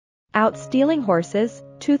Out Stealing Horses,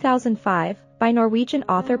 2005, by Norwegian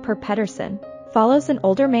author Per Petterson, follows an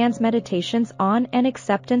older man's meditations on and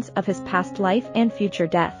acceptance of his past life and future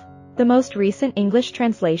death. The most recent English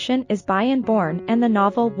translation is by Anne Bourne, and the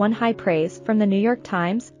novel won high praise from The New York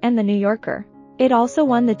Times and The New Yorker. It also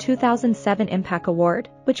won the 2007 Impact Award,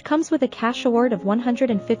 which comes with a cash award of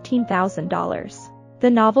 $115,000. The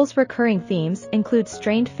novel's recurring themes include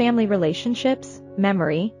strained family relationships,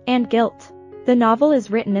 memory, and guilt. The novel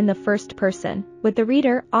is written in the first person, with the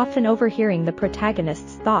reader often overhearing the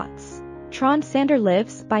protagonist's thoughts. Trond Sander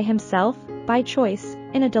lives by himself, by choice,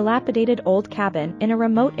 in a dilapidated old cabin in a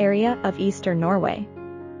remote area of eastern Norway.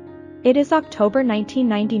 It is October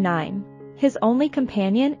 1999. His only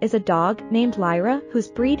companion is a dog named Lyra,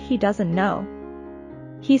 whose breed he doesn't know.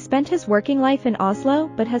 He spent his working life in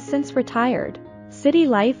Oslo but has since retired. City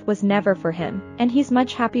life was never for him, and he's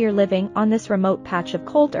much happier living on this remote patch of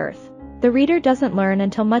cold earth. The reader doesn't learn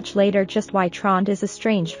until much later just why Trond is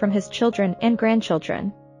estranged from his children and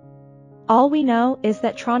grandchildren. All we know is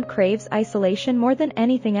that Trond craves isolation more than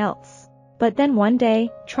anything else. But then one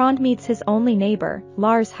day, Trond meets his only neighbor,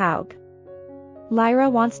 Lars Haug. Lyra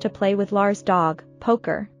wants to play with Lars' dog,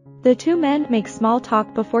 Poker. The two men make small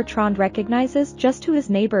talk before Trond recognizes just who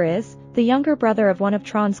his neighbor is, the younger brother of one of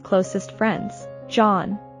Trond's closest friends,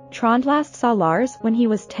 John. Trond last saw Lars when he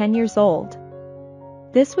was 10 years old.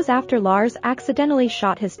 This was after Lars accidentally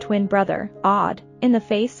shot his twin brother, Odd, in the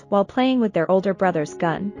face while playing with their older brother's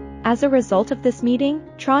gun. As a result of this meeting,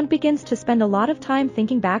 Trond begins to spend a lot of time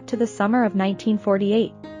thinking back to the summer of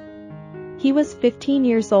 1948. He was 15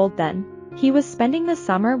 years old then. He was spending the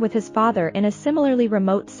summer with his father in a similarly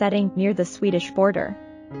remote setting near the Swedish border.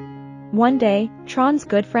 One day, Trond's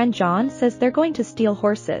good friend John says they're going to steal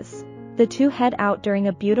horses. The two head out during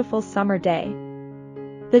a beautiful summer day.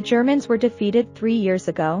 The Germans were defeated 3 years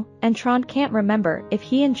ago, and Trond can't remember if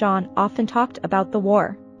he and John often talked about the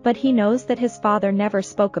war, but he knows that his father never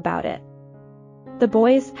spoke about it. The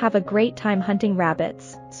boys have a great time hunting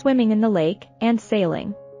rabbits, swimming in the lake, and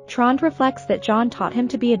sailing. Trond reflects that John taught him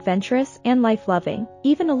to be adventurous and life-loving,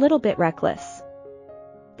 even a little bit reckless.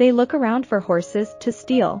 They look around for horses to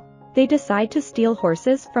steal. They decide to steal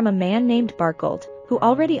horses from a man named Barkold, who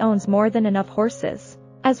already owns more than enough horses,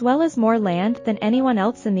 as well as more land than anyone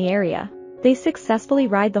else in the area. They successfully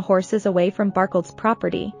ride the horses away from Barkold's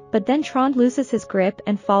property, but then Trond loses his grip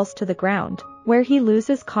and falls to the ground, where he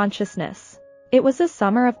loses consciousness. It was a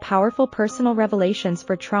summer of powerful personal revelations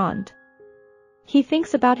for Trond. He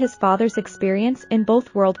thinks about his father's experience in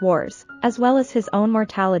both world wars, as well as his own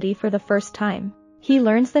mortality for the first time. He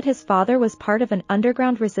learns that his father was part of an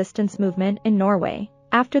underground resistance movement in Norway,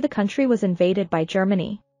 after the country was invaded by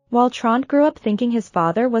Germany. While Trond grew up thinking his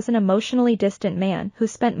father was an emotionally distant man who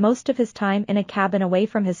spent most of his time in a cabin away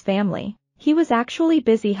from his family, he was actually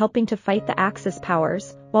busy helping to fight the Axis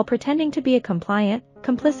powers, while pretending to be a compliant,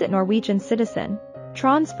 complicit Norwegian citizen.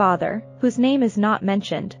 Trond's father, whose name is not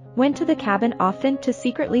mentioned, went to the cabin often to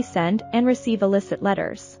secretly send and receive illicit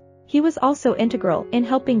letters. He was also integral in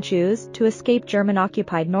helping Jews to escape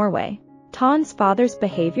German-occupied Norway. Trond's father's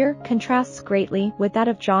behavior contrasts greatly with that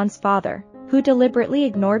of John's father, who deliberately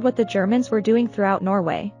ignored what the Germans were doing throughout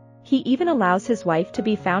Norway. He even allows his wife to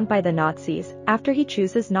be found by the Nazis after he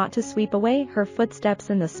chooses not to sweep away her footsteps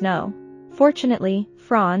in the snow. Fortunately,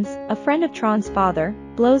 Franz, a friend of Trond's father,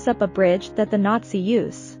 blows up a bridge that the Nazi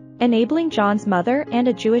use, enabling John's mother and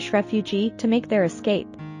a Jewish refugee to make their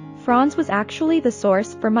escape. Franz was actually the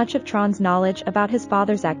source for much of Trond's knowledge about his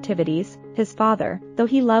father's activities. His father, though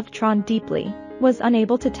he loved Trond deeply, was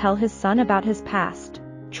unable to tell his son about his past.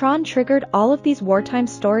 Trond triggered all of these wartime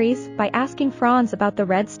stories by asking Franz about the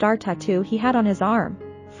red star tattoo he had on his arm.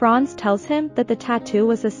 Franz tells him that the tattoo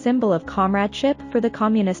was a symbol of comradeship for the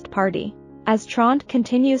Communist Party. As Trond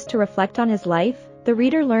continues to reflect on his life, the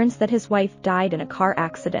reader learns that his wife died in a car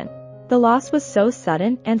accident. The loss was so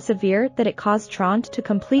sudden and severe that it caused Trond to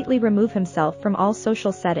completely remove himself from all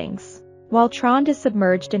social settings. While Trond is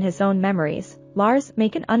submerged in his own memories, Lars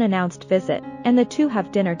makes an unannounced visit, and the two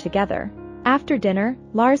have dinner together. After dinner,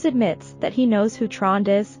 Lars admits that he knows who Trond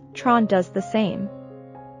is. Trond does the same.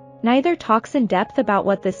 Neither talks in depth about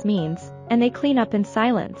what this means, and they clean up in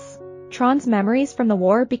silence. Trond's memories from the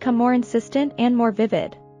war become more insistent and more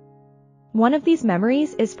vivid. One of these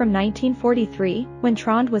memories is from 1943, when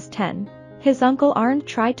Trond was 10. His uncle Arnd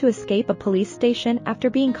tried to escape a police station after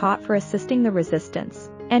being caught for assisting the resistance,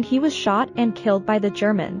 and he was shot and killed by the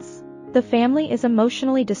Germans. The family is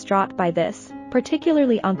emotionally distraught by this,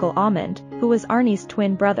 particularly Uncle Amund, who was Arnie's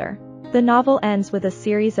twin brother. The novel ends with a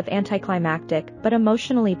series of anticlimactic but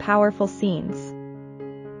emotionally powerful scenes.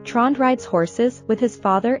 Trond rides horses with his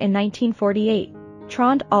father in 1948.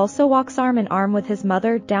 Trond also walks arm in arm with his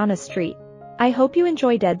mother down a street. I hope you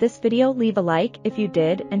enjoyed this video. Leave a like if you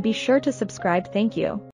did and be sure to subscribe. Thank you.